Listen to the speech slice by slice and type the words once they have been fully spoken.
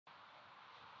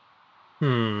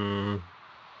Hmm.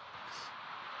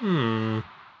 Hmm.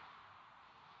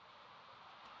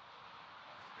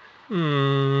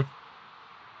 Hmm.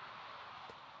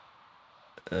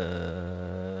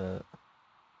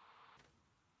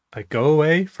 I go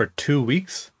away for 2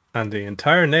 weeks, and the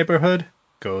entire neighborhood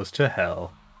goes to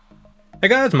hell. Hey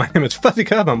guys, my name is Fuzzy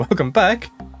Cub, and welcome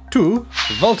back to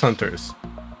Vault Hunters.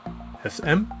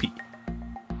 SMP.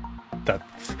 That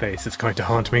face is going to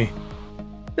haunt me.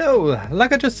 No,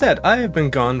 like I just said, I have been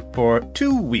gone for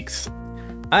 2 weeks.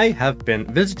 I have been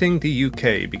visiting the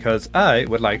UK because I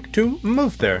would like to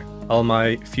move there. All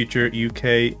my future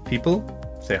UK people,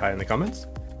 say hi in the comments.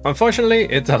 Unfortunately,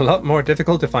 it's a lot more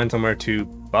difficult to find somewhere to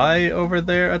buy over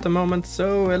there at the moment,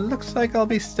 so it looks like I'll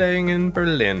be staying in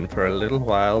Berlin for a little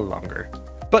while longer.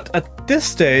 But at this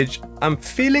stage, I'm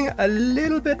feeling a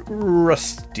little bit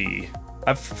rusty.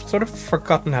 I've sort of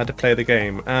forgotten how to play the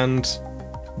game, and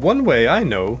one way I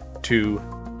know to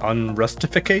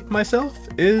unrustificate myself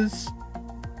is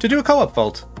to do a co-op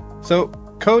vault. So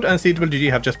Code and CWG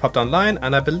have just popped online,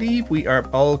 and I believe we are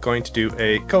all going to do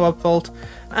a co-op vault,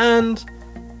 and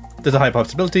there's a high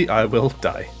possibility I will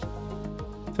die.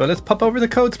 So let's pop over to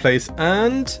Code's place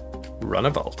and run a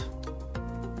vault.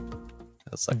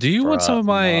 Like do you want some of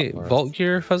my vault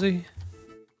gear, Fuzzy?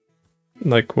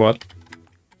 Like what?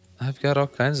 I've got all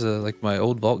kinds of like my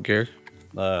old vault gear.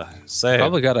 Same.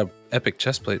 Probably got a epic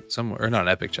chestplate somewhere, or not an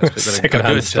epic chestplate, but a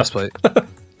Secondhand good chestplate.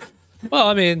 Well,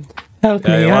 I mean, help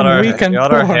Yeah, me, you want I'm weak and our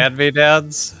poor.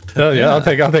 hand-me-downs? Oh yeah, I'll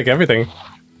take everything.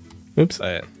 Oops.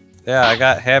 Yeah, I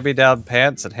got hand-me-down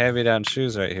pants and hand-me-down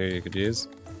shoes right here you could use.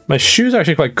 My shoes are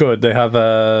actually quite good. They have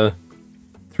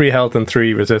 3 health and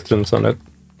 3 resistance on it.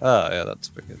 Oh, yeah, that's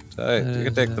pretty good. You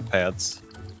can take the pants.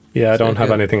 Yeah, I don't have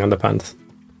good. anything on the pants.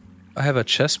 I have a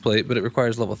chestplate, but it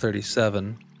requires level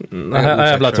 37. I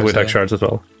have lots of Wu-Tech shards as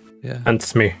well. Yeah. And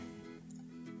Smee.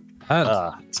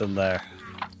 It's in there.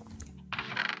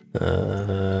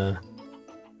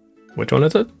 Which one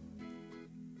is it?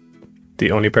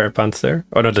 The only pair of pants there?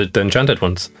 Oh no, the enchanted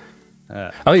ones.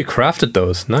 Oh, you crafted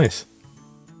those. Nice.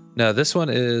 No, this one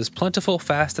is plentiful,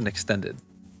 fast, and extended.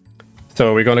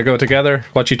 So are we going to go together,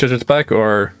 watch each other's back,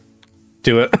 or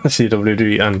do it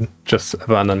CWD and just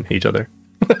abandon each other?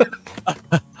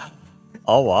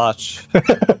 I'll watch.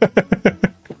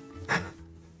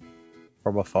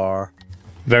 From afar.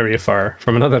 Very far,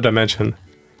 from another dimension.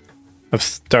 I've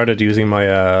started using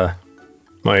my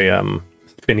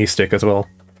spinny stick as well.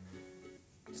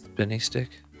 Spinny stick?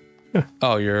 Yeah.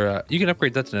 Oh, you can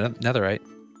upgrade that to netherite.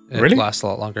 It Really? lasts a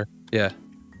lot longer. Yeah.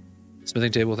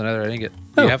 Smithing table with a netherite ingot.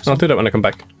 Oh, You have some? I'll do that when I come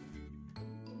back.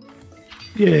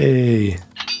 Yay!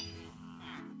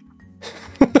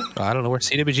 I don't know where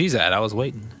CWG's at. I was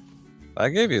waiting. I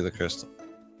gave you the crystal.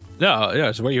 No,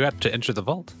 it's where you have to enter the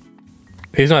vault.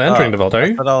 He's not entering the vault, are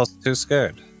you? But I was too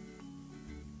scared.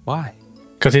 Why?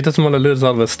 Because he doesn't want to lose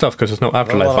all of his stuff because there's no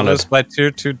afterlife on it. My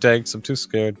tier 2 tanks. I'm too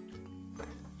scared.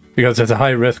 Because there's a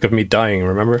high risk of me dying,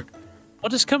 remember? Well,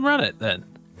 just come run it then.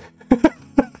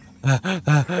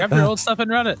 Grab your old stuff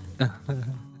and run it.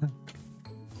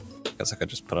 Guess I could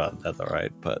just put on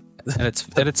netherite, but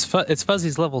And it's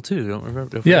Fuzzy's level 2. Don't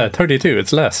remember. Yeah, 32,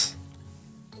 it's less.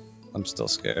 I'm still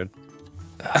scared.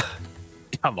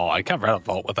 Come on, come run a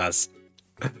vault with us.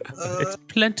 It's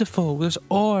plentiful. There's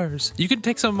ores. You can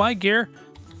take some of my gear,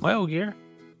 my old gear.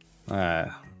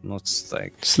 Alright, let's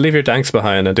think. Just leave your tanks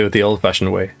behind and do it the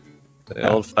old-fashioned way. The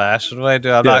old-fashioned way,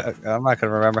 dude. I'm not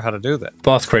gonna remember how to do that.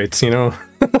 Boss crates, you know?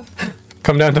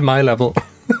 Come down to my level.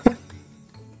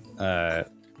 Alright,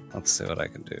 let's see what I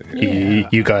can do here.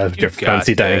 You guys, your got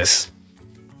fancy this. tanks.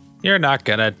 You're not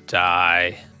gonna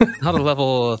die. Not a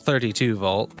level 32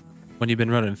 vault when you've been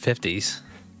running 50s.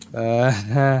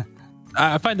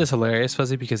 I find this hilarious,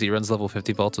 Fuzzy, because he runs level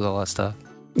 50 vaults with all that stuff.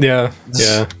 Yeah,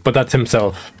 but that's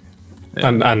himself. Yeah.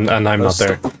 And I'm not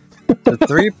there. The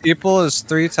 3 people is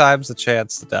 3 times the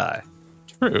chance to die.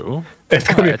 True. It's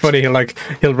gonna be funny,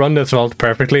 he'll run this vault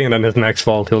perfectly and then his next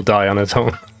vault he'll die on his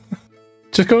own.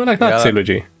 Just go like that,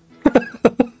 Siluji.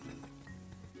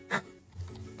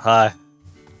 Hi.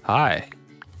 Hi.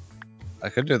 I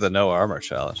could do the no armor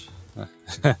challenge.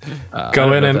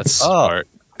 Go in and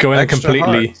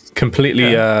Extra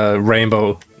completely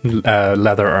rainbow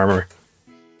leather armor.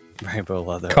 Rainbow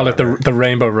leather. Call it the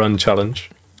Rainbow Run challenge.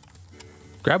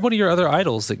 Grab one of your other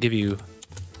idols that give you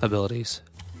abilities.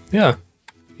 Yeah,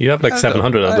 you have like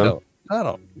 700 of them. I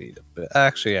don't need a bit.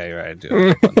 Actually, yeah, you're right. I do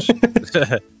have a bunch.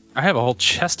 I have a whole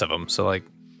chest of them, so like.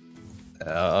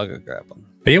 I'll go grab them.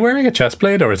 Are you wearing a chest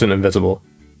plate or is it invisible?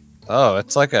 Oh,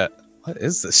 it's like a. What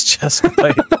is this chest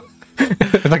plate?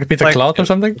 It's like a piece of cloth or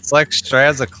something? It's like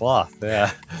strands of cloth,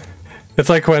 yeah. It's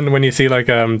like when you see like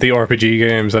the RPG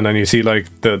games, and then you see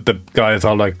like the guys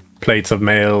all like plates of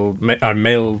mail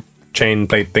chain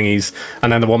plate thingies,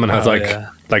 and then the woman has like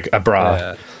a bra.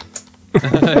 Yeah.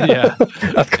 Yeah.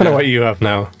 That's kind of what you have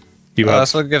now. You have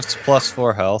This one gives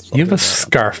 +4 health. you have a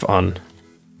scarf on.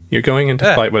 You're going into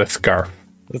fight with a scarf.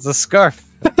 It's a scarf.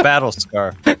 A battle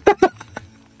scarf.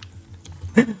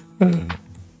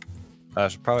 I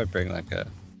should probably bring like a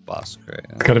boss crate.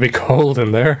 It's gonna be cold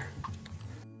in there.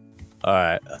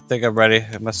 Alright, I think I'm ready.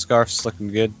 My scarf's looking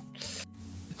good.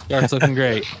 Scarf's looking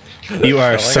great. You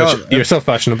are you're so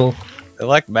fashionable. It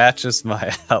like matches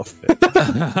my outfit.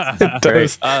 It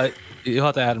does. You'll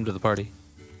have to add him to the party.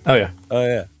 Oh yeah. Oh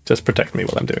yeah. Just protect me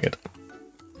while I'm doing it.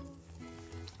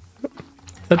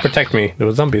 Said protect me. There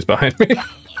were zombies behind me.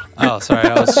 Oh, sorry,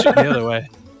 I was shooting the other way.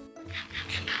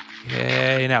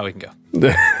 Yay, now we can go.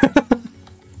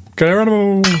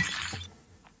 Geronimo.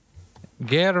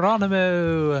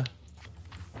 Geronimo.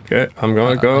 Okay, I'm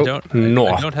gonna go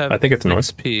north. I don't have think it's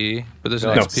north. XP, but there's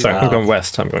an No, XP. sorry, I'm going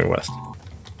west. I'm going west.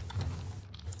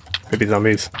 Maybe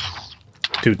zombies.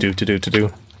 Do.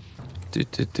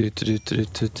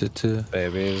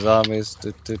 Baby zombies.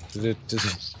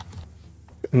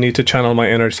 Need to channel my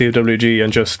inner CWG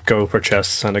and just go for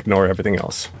chests and ignore everything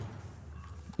else.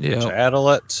 Yeah. Channel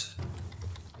it.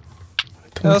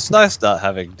 You know, it's nice not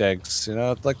having digs, you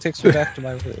know, it like takes me back to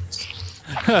my roots.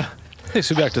 Takes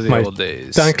me back to the My old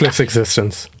days. thankless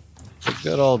existence. The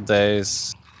good old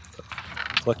days.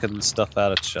 Flicking stuff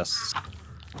out of chests.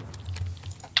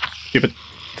 Keep it.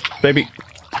 Baby.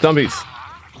 Zombies.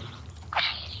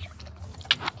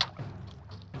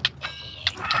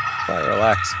 Quite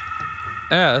relax.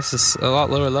 Yeah, this is a lot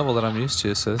lower level than I'm used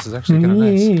to, so this is actually kind of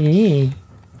nice.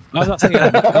 I'm not saying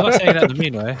that in the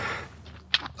mean way.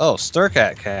 Oh,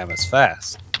 Sturcat cam is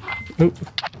fast. Oop.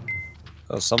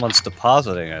 Oh, someone's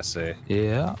depositing, I see.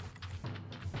 Yeah.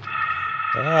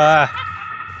 Ah!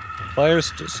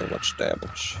 Players do so much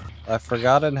damage. I've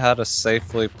forgotten how to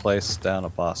safely place down a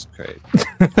boss crate.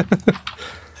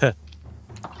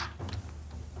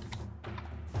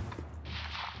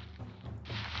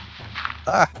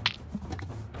 Ah!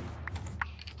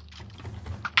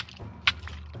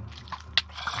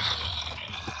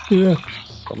 Yeah.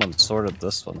 Someone sorted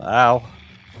this one. Ow.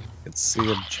 I can see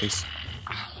him chasing.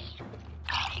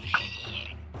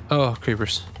 Oh,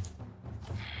 creepers.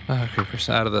 Oh, creepers.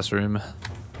 Out of this room.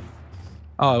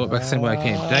 Oh, I went back the same way I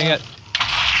came. Dang it.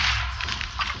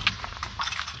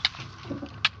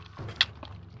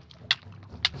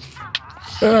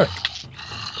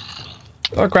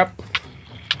 Oh crap.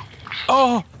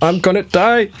 Oh! I'm gonna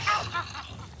die.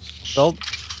 Don't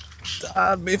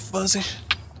on me, Fuzzy.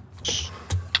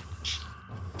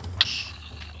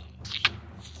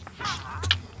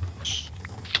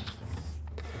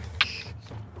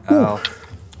 Ow.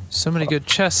 So many good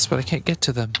chests, but I can't get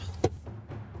to them.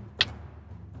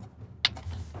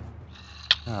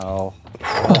 Ow.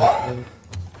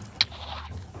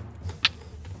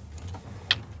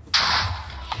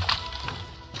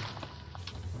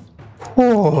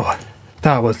 Oh,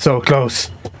 that was so close.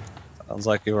 Sounds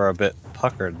like you were a bit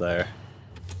puckered there.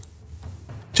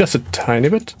 Just a tiny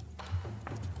bit.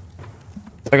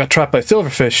 I got trapped by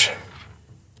silverfish.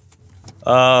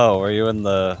 Oh, were you in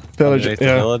the Village, underneath the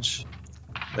yeah. village?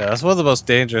 Yeah, that's one of the most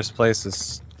dangerous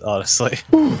places, honestly.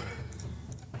 If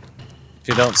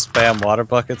you don't spam water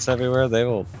buckets everywhere, they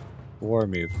will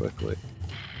warm you quickly.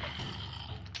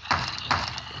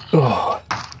 Oh,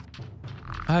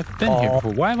 I've been here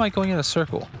before. Why am I going in a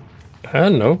circle? I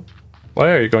don't know. Why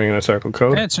are you going in a circle,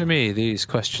 Code? Answer me these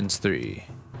questions 3.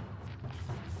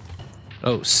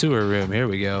 Oh, sewer room. Here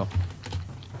we go.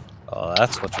 Oh,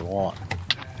 that's what you want.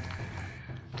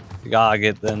 You gotta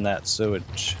get in that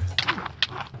sewage.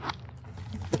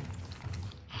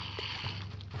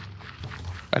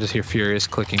 I just hear furious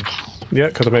clicking. Yeah,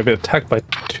 because I may be attacked by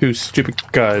 2 stupid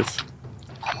guys.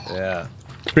 Yeah.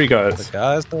 3 guys. The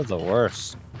guys are the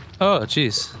worst. Oh,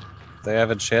 jeez. They have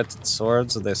enchanted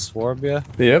swords and they swarm you.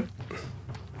 Yep.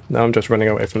 Now I'm just running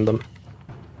away from them.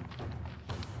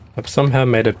 I've somehow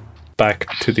made it back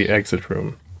to the exit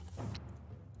room.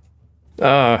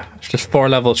 It's just 4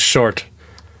 levels short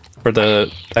for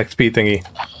the XP thingy.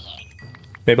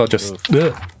 Maybe I'll just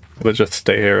we'll just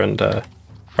stay here and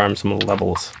farm some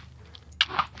levels.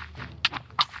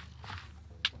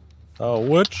 Oh,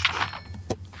 which?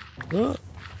 I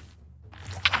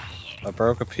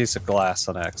broke a piece of glass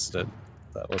on accident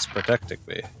that was protecting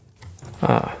me.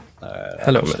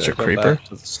 Hello, Mr. Go Creeper. back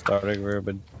to the starting room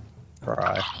and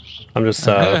cry. I'm just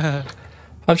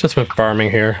I've just been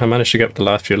farming here. I managed to get the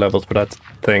last few levels for that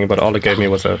thing, but all it gave me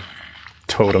was a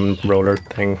totem roller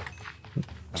thing.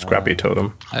 Scrappy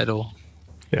totem. Idle.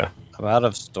 Yeah. I'm out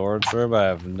of storage room. I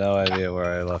have no idea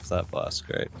where I left that boss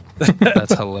crate.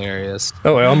 That's hilarious.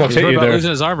 Oh, I almost He's hit worried you about there. losing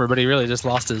his armor, but he really just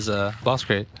lost his boss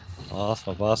crate. I lost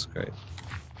my boss crate.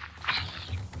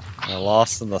 I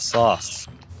lost in the sauce.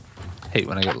 Hate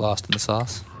when I get lost in the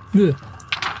sauce. Yeah.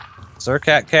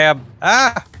 Zercat cab.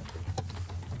 Ah!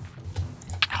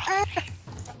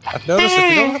 I've noticed if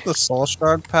you don't have the soul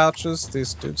shard pouches,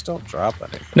 these dudes don't drop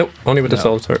anything. Nope, only with the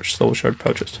No. soul shard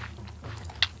pouches.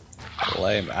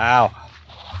 Lame. Ow.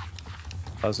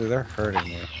 Fuzzy, they're hurting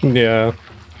me. Yeah.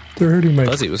 They're hurting my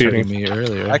Fuzzy was feelings. hurting me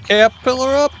earlier. I can't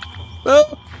pillar up.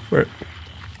 Oh, Where?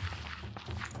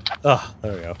 oh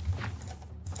there we go.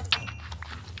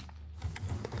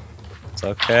 It's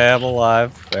okay, I'm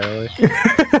alive, barely.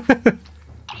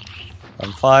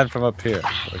 I'm fine from up here.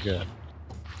 We're good.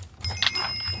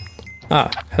 Ah,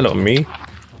 hello, me.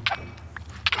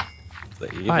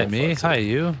 The evil Hi, me. Fuzzy. Hi,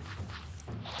 you.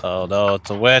 Oh no, it's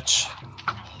a witch.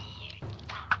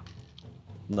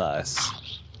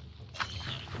 Nice.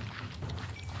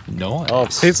 No. Oh,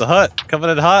 Pizza Hut coming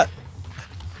in hot.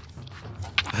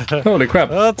 Holy crap.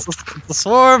 Oh, it's the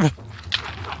swarm.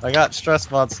 I got stress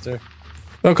monster.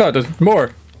 Oh god, there's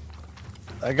more.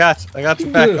 I got you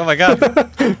back. Oh my god.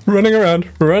 Running around,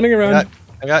 running around.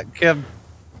 I got Kim.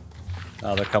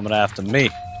 Oh, they're coming after me.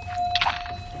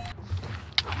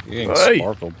 You're getting Hey.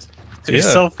 sparkled. Dude, he's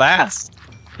Yeah. so fast.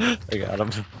 I got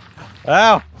him.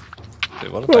 Ow.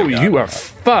 Dude, what if I Oh, got you him? are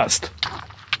fast.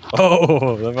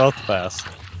 Oh, they're both fast.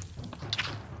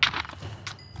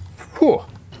 Whew.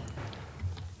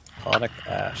 Tonic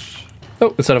Ash.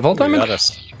 Oh, is that a vault You diamond?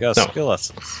 got No. skill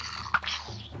lessons.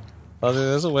 Oh, dude,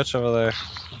 there's a witch over there.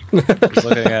 He's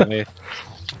looking at me.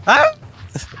 Ah!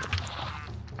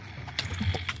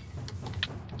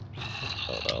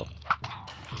 Oh no.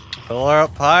 Pillar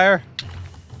up higher.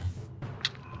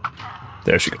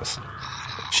 There she goes.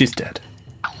 She's dead.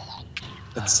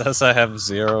 It says I have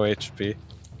 0 HP.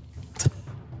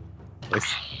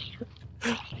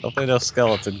 Hopefully no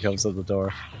skeleton comes in the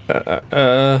door.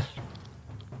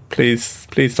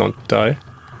 Please don't die.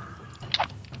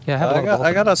 Yeah, I have a lot of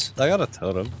I got weapons. a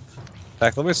totem. In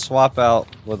fact, let me swap out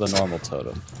with a normal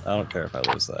totem. I don't care if I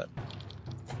lose that.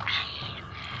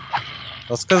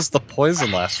 That's because the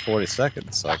poison lasts 40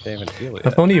 seconds, so I can't even heal it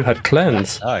If yet. only you had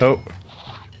cleanse. Nice. Oh,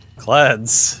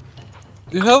 Cleanse.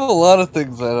 You have a lot of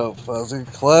things I don't, Fuzzy.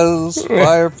 Cleanse,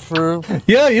 fireproof.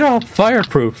 yeah, you know,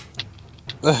 fireproof.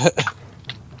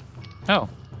 Oh.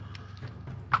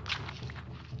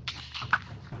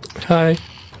 Hi.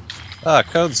 Ah,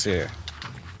 Code's here.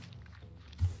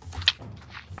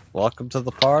 Welcome to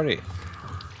the party.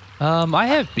 I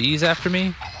have bees after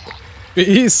me.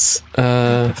 Bees.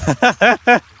 Uh,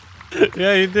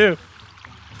 Yeah, you do.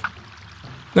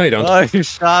 no, you don't. Oh, you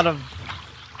shot him.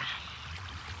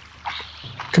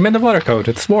 Come in the water code.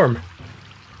 It's warm.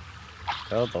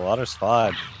 Oh, the water's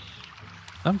fine.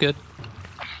 I'm good.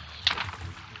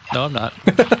 No, I'm not.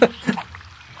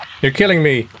 You're killing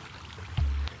me.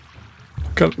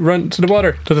 Come, run to the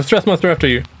water. There's a stress monster after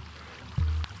you.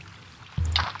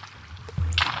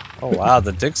 Oh wow,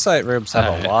 the dig site rooms have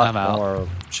Alright, a lot I'm out. more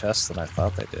chests than I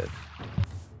thought they did.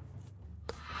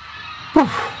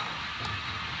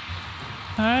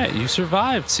 Alright, you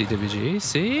survived, CWG.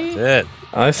 See? Did.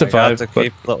 I I survived, got to but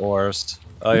keep the ores.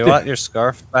 Oh, you want your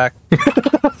scarf back?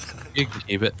 You can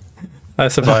keep it. I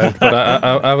survived, but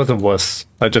I was a wuss.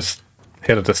 I just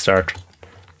hit at the start.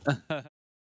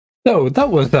 So that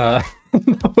was that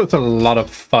was a lot of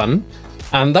fun,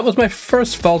 and that was my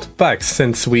first vault back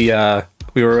since we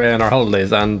were in our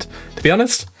holidays. And to be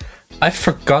honest, I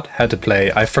forgot how to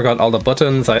play. I forgot all the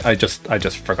buttons. I just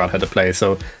forgot how to play.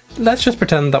 So let's just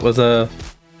pretend that was a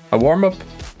warm up.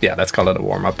 Yeah, let's call it a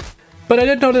warm up. But I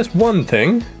did notice one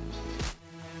thing.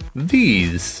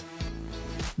 These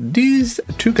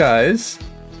two guys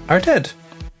are dead.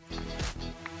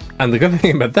 And the good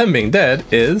thing about them being dead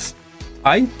is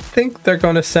I think they're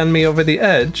going to send me over the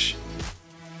edge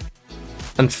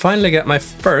and finally get my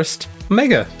first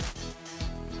Omega.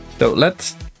 So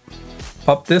let's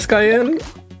pop this guy in.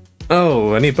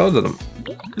 Oh, I need both of them.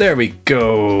 There we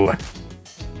go.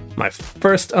 My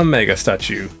first Omega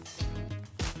statue.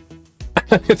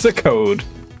 It's a code.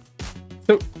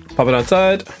 So, pop it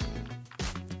outside.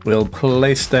 We'll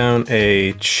place down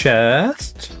a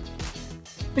chest.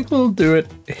 I think we'll do it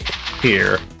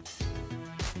here.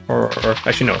 Or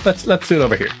actually no, let's do it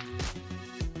over here.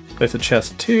 Place a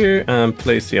chest here and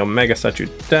place the Omega statue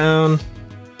down.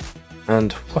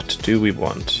 And what do we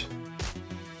want?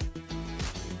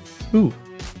 Ooh,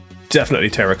 definitely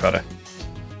terracotta.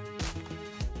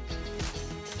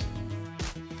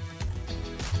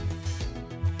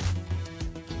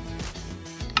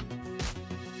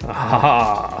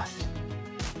 Aha!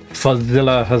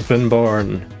 Fuzzilla has been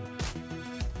born.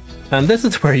 And this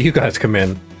is where you guys come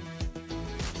in.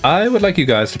 I would like you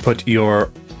guys to put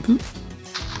your...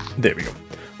 There we go.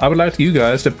 I would like you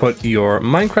guys to put your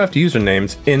Minecraft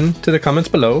usernames into the comments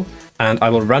below, and I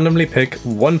will randomly pick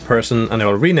one person and I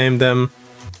will rename them,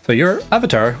 so your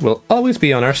avatar will always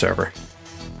be on our server.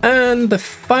 And the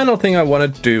final thing I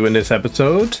want to do in this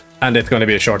episode, and it's going to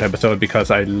be a short episode because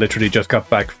I literally just got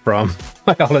back from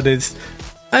my holidays.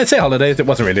 I say holidays, it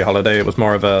wasn't really a holiday, it was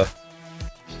more of a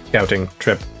scouting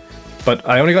trip. But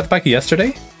I only got back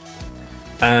yesterday,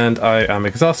 and I am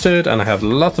exhausted, and I have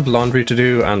lots of laundry to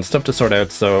do and stuff to sort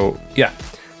out, so yeah.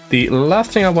 The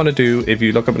last thing I want to do, if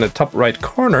you look up in the top right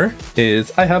corner,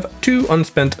 is I have 2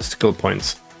 unspent skill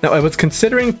points. Now I was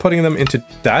considering putting them into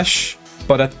Dash,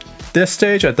 but at this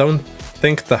stage I don't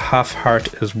think the half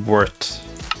heart is worth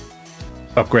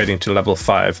upgrading to level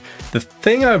 5. The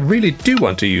thing I really do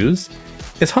want to use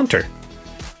is Hunter,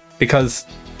 because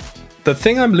the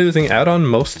thing I'm losing out on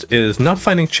most is not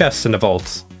finding chests in the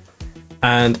vaults.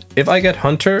 And if I get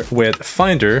Hunter with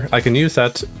Finder, I can use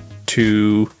that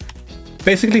to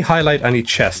basically highlight any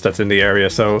chest that's in the area.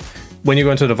 So when you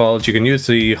go into the vault, you can use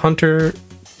the Hunter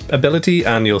ability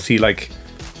and you'll see like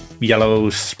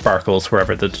yellow sparkles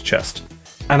wherever there's a chest.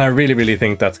 And I really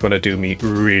think that's going to do me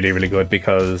really good,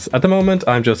 because at the moment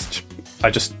I just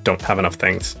don't have enough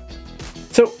things.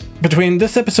 So between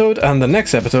this episode and the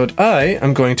next episode, I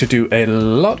am going to do a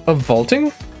lot of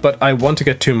vaulting, but I want to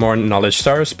get 2 more knowledge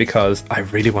stars because I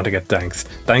really want to get Danks.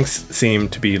 Danks seem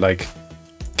to be like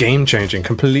game changing,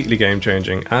 completely game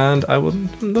changing, and I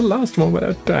wouldn't do the last one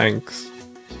without Danks.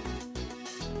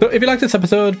 So if you like this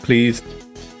episode, please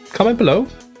comment below,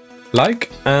 like,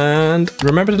 and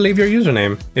remember to leave your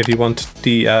username if you want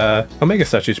the Omega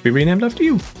statue to be renamed after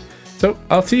you. So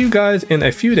I'll see you guys in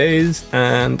a few days,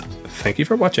 and thank you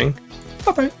for watching.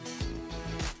 Bye bye.